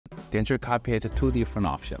denture copy has two different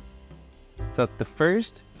options. So the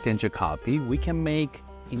first denture copy, we can make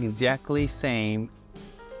exactly same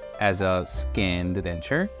as a scanned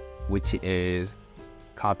denture, which is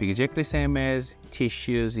copy exactly same as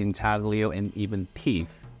tissues, intaglio, and even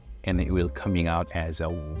teeth, and it will coming out as a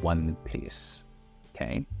one piece,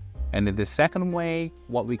 okay? And then the second way,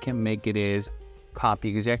 what we can make it is copy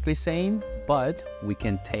exactly same, but we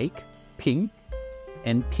can take pink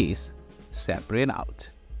and teeth separate out.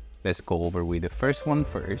 Let's go over with the first one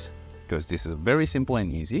first, because this is very simple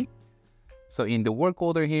and easy. So in the work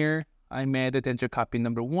order here, I made a denture copy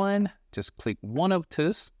number 1. Just click one of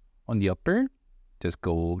tooth on the upper. Just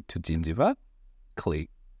go to gingiva, click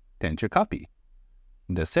denture copy.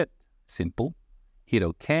 That's it. Simple. Hit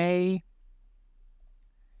OK.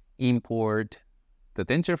 Import the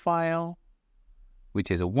denture file,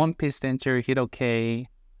 which is a one-piece denture. Hit OK.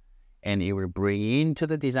 And it will bring into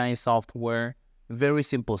the design software. Very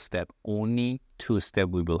simple step. Only 2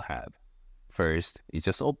 steps we will have. First, it's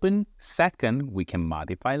just open. Second, we can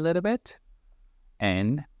modify a little bit.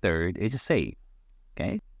 And third is save.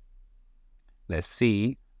 Okay? Let's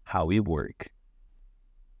see how it works.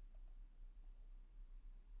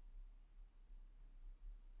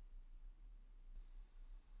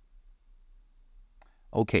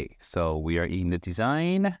 Okay, so we are in the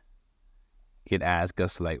design. It asks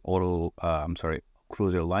us like occlusal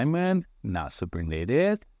alignment, not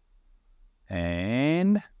super-related.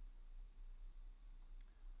 And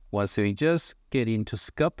once we just get into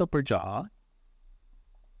sculpt upper jaw,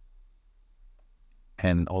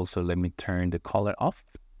 and also let me turn the color off.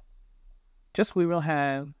 Just we will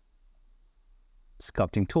have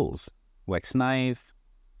sculpting tools, wax knife,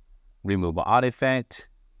 remove artifact,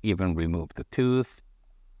 even remove the tooth.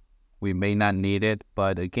 We may not need it,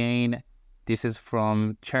 but again, this is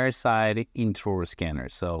from chair side intraoral scanner.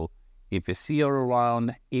 So if you see all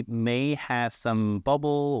around, it may have some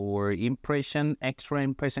bubble or impression, extra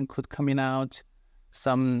impression could coming out.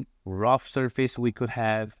 Some rough surface we could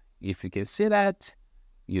have. If you can see that,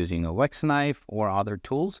 using a wax knife or other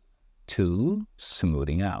tools to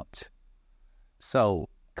smoothing out. So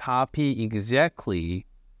copy exactly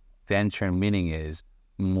denture, meaning is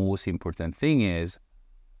most important thing is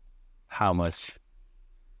how much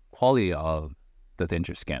quality of the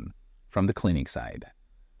denture scan from the clinic side.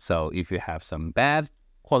 So if you have some bad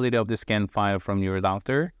quality of the scan file from your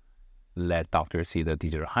doctor, let doctor see the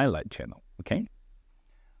digital highlight channel, okay?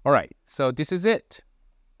 All right, so this is it.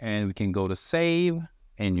 And we can go to save,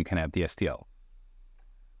 and you can have the STL.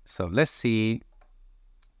 So let's see,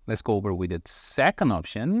 let's go over with the second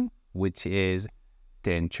option, which is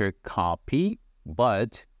denture copy,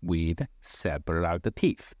 but with separate out the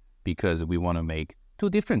teeth, because we want to make 2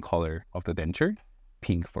 different color of the denture,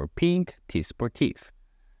 pink for pink, teeth for teeth.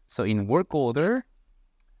 So in work order,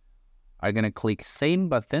 I'm going to click same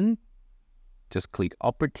button, just click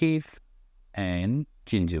upper teeth and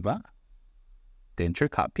gingiva, denture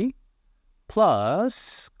copy,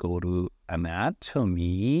 plus go to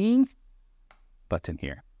anatomy button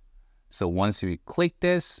here. So once you click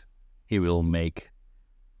this, it will make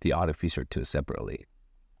the artificial tooth separately.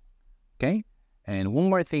 Okay? And one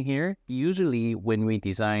more thing here, usually when we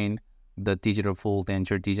design the digital full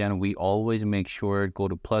denture design, we always make sure go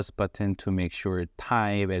to plus button to make sure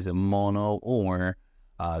type as a mono or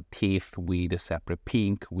teeth with a separate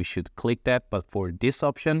pink. We should click that, but for this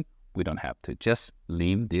option, we don't have to. Just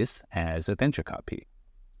leave this as a denture copy.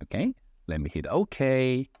 Okay, let me hit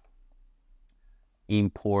OK.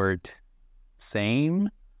 Import same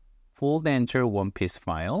full denture one-piece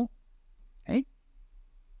file. Okay,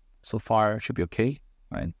 so far should be okay,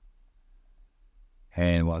 right?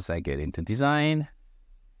 And once I get into design,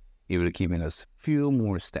 it will give us few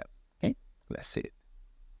more steps. Okay, let's see it.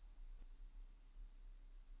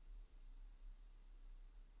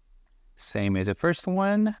 Same as the first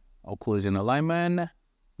one, occlusion alignment,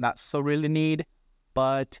 not so really need,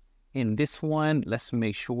 but in this one, let's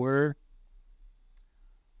make sure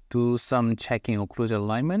do some checking occlusion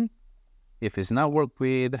alignment. If it's not work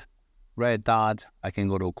with red dot, I can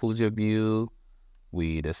go to occlusion view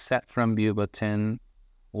with the set from view button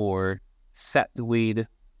or set with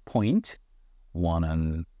point 1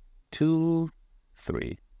 and 2,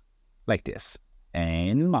 3, like this,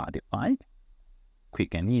 and modify,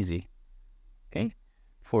 quick and easy. Okay,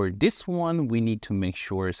 for this one, we need to make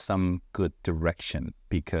sure some good direction,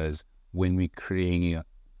 because when we create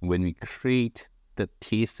the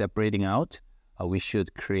teeth separating out, we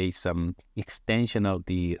should create some extension of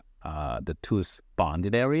the tooth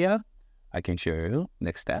bonded area. I can show you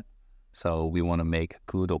next step. So we want to make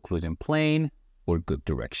good occlusion plane or good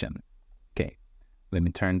direction. Okay, let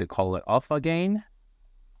me turn the color off again.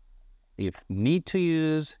 if need to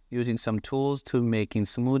using some tools to making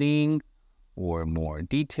smoothing or more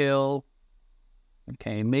detail.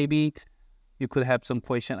 Okay, maybe you could have some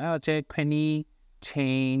question, oh, Jack, can you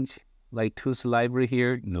change like tooth library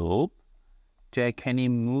here? Nope. Jack, can you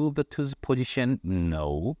move the tooth position?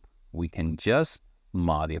 Nope. We can just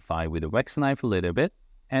modify with the wax knife a little bit,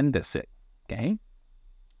 and that's it. Okay.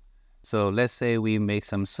 So let's say we make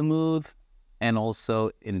some smooth, and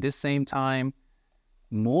also in this same time,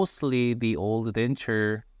 mostly the old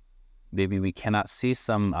denture, maybe we cannot see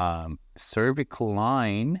some cervical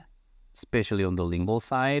line, especially on the lingual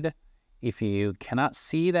side. If you cannot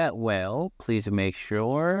see that well, please make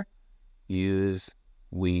sure use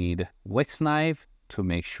with wax knife to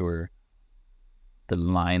make sure the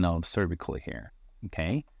line of cervical here.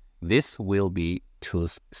 Okay, this will be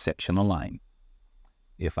tooth sectional line.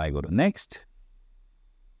 If I go to next,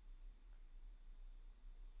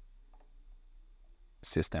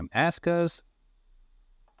 system asks us,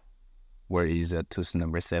 where is tooth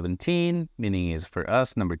number 17? Meaning is for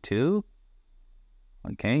us number 2.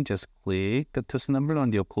 Okay, just click the tooth number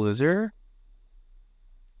on the occlusal.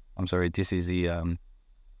 I'm sorry, this is the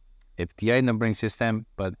FDI numbering system,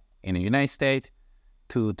 but in the United States,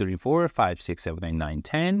 2, 3, 4, 5, 6, 7, 8, 9,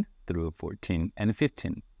 10 through 14 and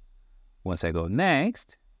 15. Once I go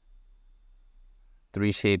next,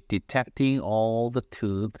 3Shape detecting all the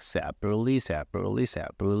tooth separately,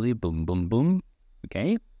 boom, boom, boom.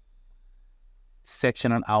 Okay.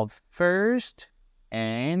 Section out first.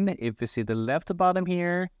 And if you see the left bottom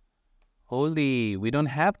here, we don't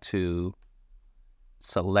have to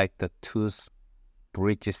select the tooth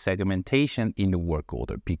bridge segmentation in the work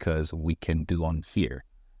order because we can do on here.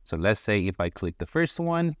 So let's say if I click the first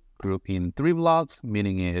one, group in 3 blocks,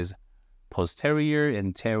 meaning is posterior,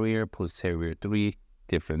 anterior, posterior, 3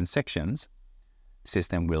 different sections.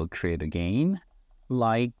 System will create again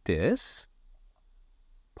like this.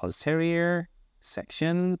 Posterior,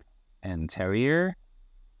 section, anterior,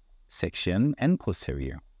 section, and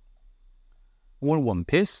posterior. Or 1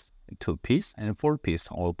 piece, 2 piece, and 4 piece,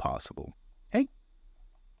 all possible. Okay?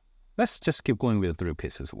 Let's just keep going with 3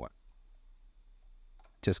 pieces one.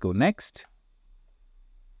 Just go next.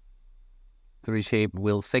 3Shape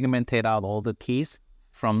will segmentate out all the teeth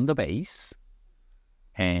from the base.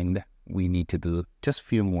 And we need to do just a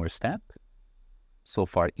few more steps. So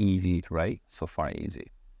far easy, right? So far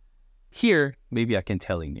easy. Here, maybe I can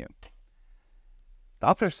tell you.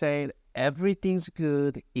 Doctor said everything's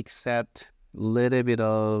good except little bit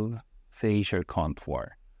of facial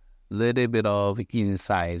contour, little bit of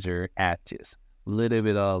incisor edges, little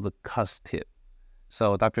bit of cusp tip.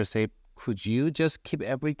 So doctor said, could you just keep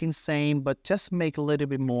everything same, but just make a little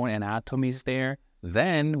bit more anatomies there?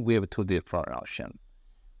 Then we have 2 different options.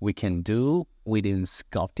 We can do within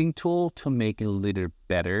sculpting tool to make a little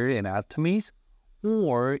better anatomies.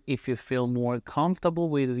 Or if you feel more comfortable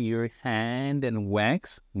with your hand and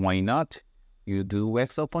wax, why not? You do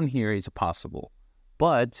wax up on here, it's possible.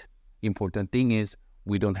 But important thing is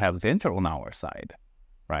we don't have denture on our side,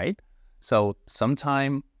 right? So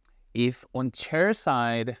sometime if on chair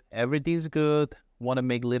side, everything's good, want to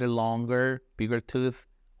make a little longer, bigger tooth,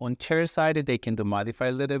 on chair side, they can do modify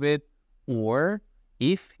a little bit. Or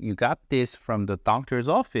if you got this from the doctor's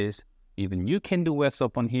office, even you can do wax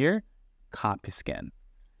up on here, copy scan.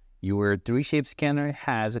 Your 3Shape scanner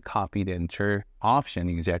has a copy denture option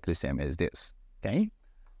exactly same as this. Okay,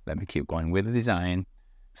 let me keep going with the design.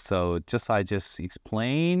 So I just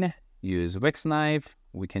explain, use wax knife.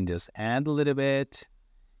 We can just add a little bit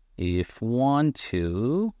if want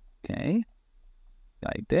to. Okay,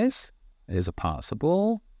 like this is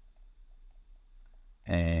possible.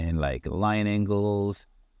 And like line angles,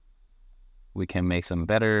 we can make some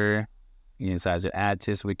better. Inside the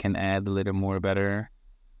edges, we can add a little more better.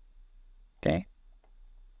 Okay.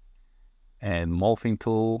 And morphing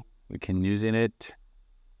tool, we can use in it.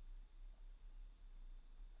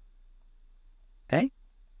 Okay.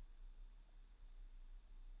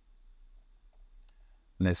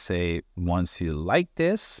 Let's say once you like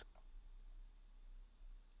this,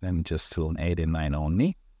 let me just do an 8 and 9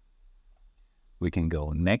 only. We can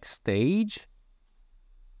go next stage.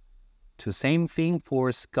 To same thing for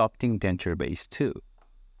sculpting denture base too.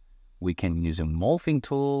 We can use a morphing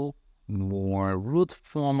tool, more root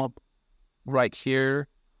form up right here,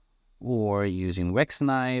 or using wax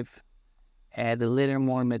knife, add a little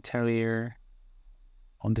more material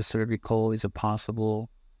on the cervical is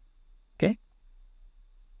possible. Okay.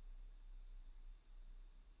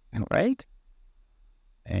 All right.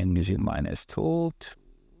 And using minus tool to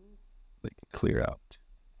make it clear out.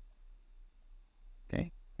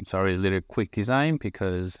 Okay. I'm sorry, a little quick design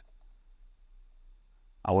because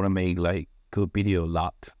I want to make like good video a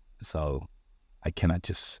lot, so I cannot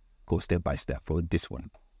just go step by step for this one.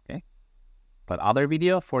 Okay, but other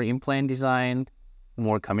video for implant design,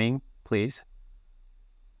 more coming. Please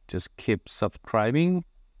just keep subscribing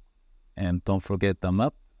and don't forget thumb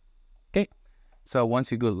up. Okay, so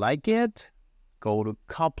once you go like it, go to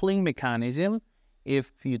coupling mechanism.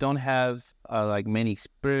 If you don't have like many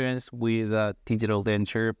experience with digital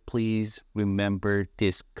denture, please remember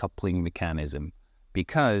this coupling mechanism,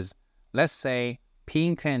 because let's say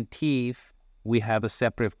pink and teeth, we have a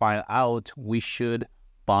separate file out, we should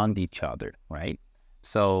bond each other, right?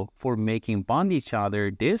 So for making bond each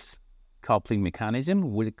other, this coupling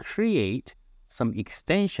mechanism will create some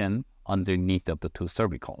extension underneath of the two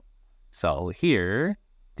cervical. So here,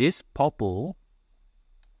 this purple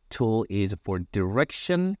tool is for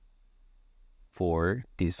direction for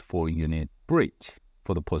this 4-unit bridge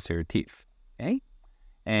for the posterior teeth, okay?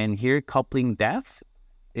 And here, coupling depth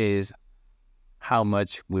is how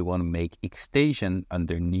much we want to make extension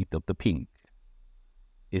underneath of the pink.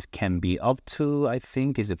 It can be up to, I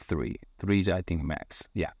think, is it 3? 3 is, I think, max.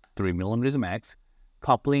 Yeah, 3 millimeters max.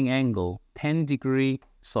 Coupling angle, 10 degree,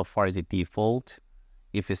 so far as the default.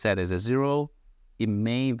 If it's set as a 0, it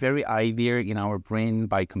may vary either in our brain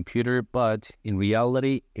by computer, but in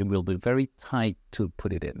reality, it will be very tight to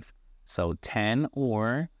put it in. So 10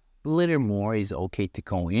 or a little more is okay to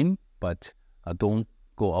go in, but don't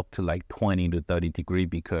go up to like 20 to 30 degree,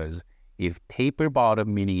 because if taper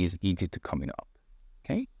bottom, meaning is easy to coming up.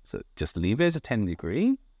 Okay, so just leave it as a 10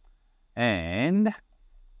 degree. And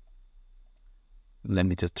let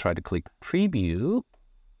me just try to click preview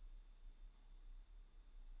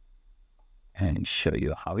and show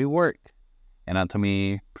you how it works.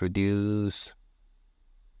 Anatomy, produce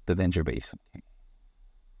the denture base. Okay.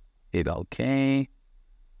 Hit OK.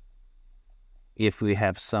 If we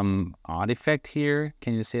have some artifact here,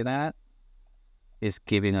 can you see that? It's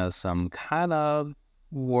giving us some kind of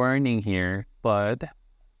warning here, but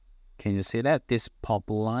can you see that? This pop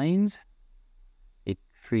lines, it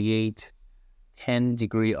creates 10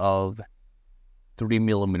 degree of 3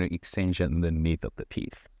 millimeter extension underneath of the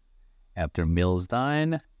teeth. After mill's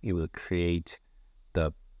done, it will create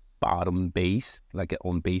the bottom base, like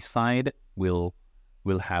on base side, will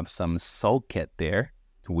have some socket there,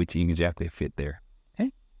 which exactly fit there.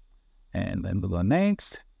 Okay, and then we'll go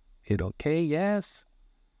next. Hit OK. Yes.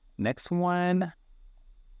 Next one.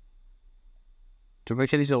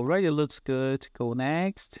 Direction is already looks good. Go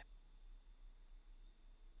next.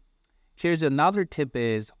 Here's another tip: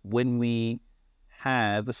 is when we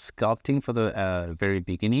have sculpting for the very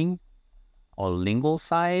beginning or lingual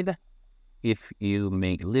side, if you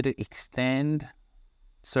make little extend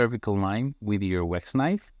cervical line with your wax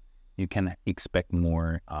knife, you can expect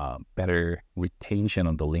more better retention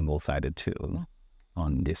on the lingual side too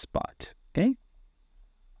on this spot. Okay.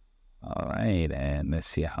 All right, and let's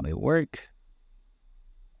see how they work.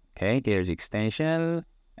 Okay, here's extension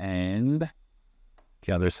and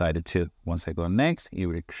the other side too. Once I go next, it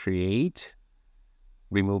will create,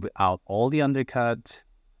 remove out all the undercut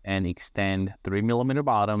and extend 3 millimeter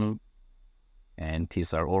bottom. And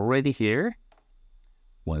these are already here.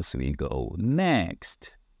 Once we go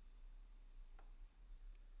next,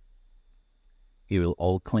 it will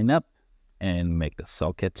all clean up and make the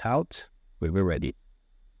sockets out when we're ready.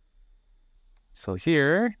 So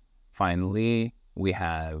here, finally, we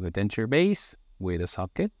have a denture base with a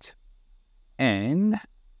socket and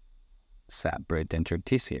separate denture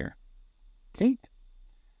teeth here. Okay.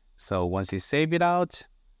 So once you save it out,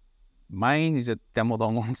 mine is a demo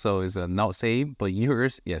dongle, so it's a not save, but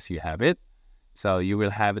yours, yes, you have it. So you will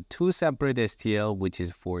have 2 separate STL, which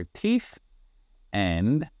is for teeth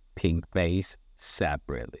and pink base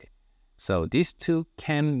separately. So these 2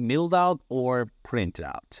 can milled out or print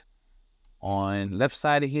out. On left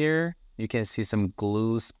side here, you can see some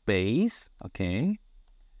glue space. Okay.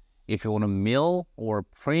 If you want to mill or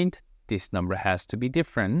print, this number has to be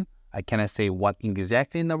different. I cannot say what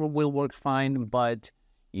exactly number will work fine, but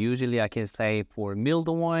usually I can say for milled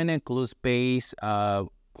one, glue space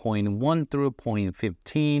 0.1 through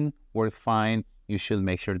 0.15 work fine. You should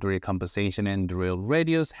make sure drill compensation and drill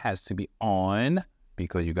radius has to be on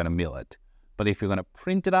because you're going to mill it. But if you're going to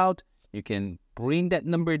print it out, you can bring that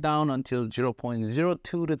number down until 0.02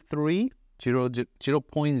 to 3,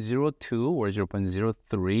 0.02 or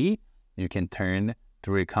 0.03. You can turn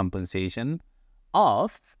drill compensation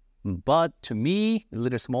off. But to me, a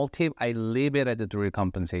little small tip, I leave it at the drill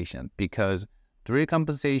compensation because drill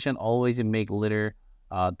compensation always make little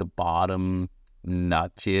the bottom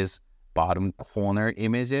notches, bottom corner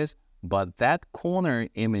images, but that corner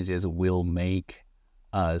images will make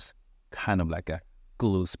us kind of like a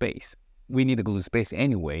glue space. We need a glue space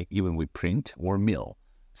anyway, even with print or mill.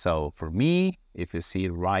 So for me, if you see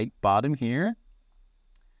right bottom here,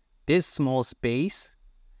 this small space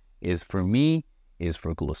is for me, is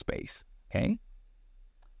for glue space, okay?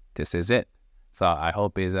 This is it. So I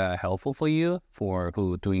hope it's helpful for you for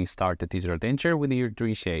who doing start the digital denture with your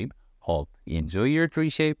 3Shape. Hope you enjoy your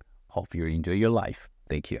 3Shape. Hope you enjoy your life.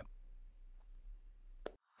 Thank you.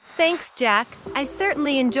 Thanks, Jack. I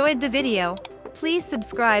certainly enjoyed the video. Please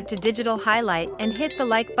subscribe to Digital Highlight and hit the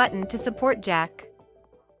like button to support Jack.